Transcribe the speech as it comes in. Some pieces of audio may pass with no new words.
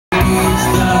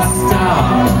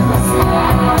does.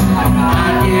 I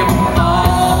give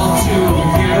all to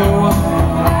you.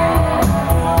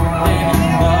 Then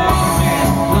you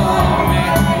love me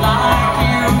like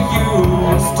you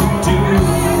used to do.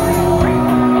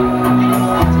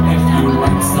 If you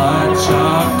weren't such a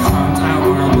cunt, our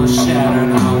world was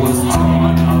shattered, I was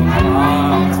torn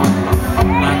apart.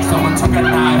 Like someone took a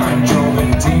knife and drove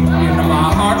it deep into my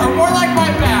heart, or more like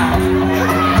my back.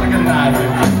 Like a knife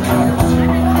and cut.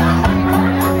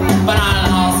 But I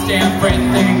lost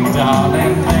everything,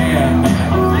 darling.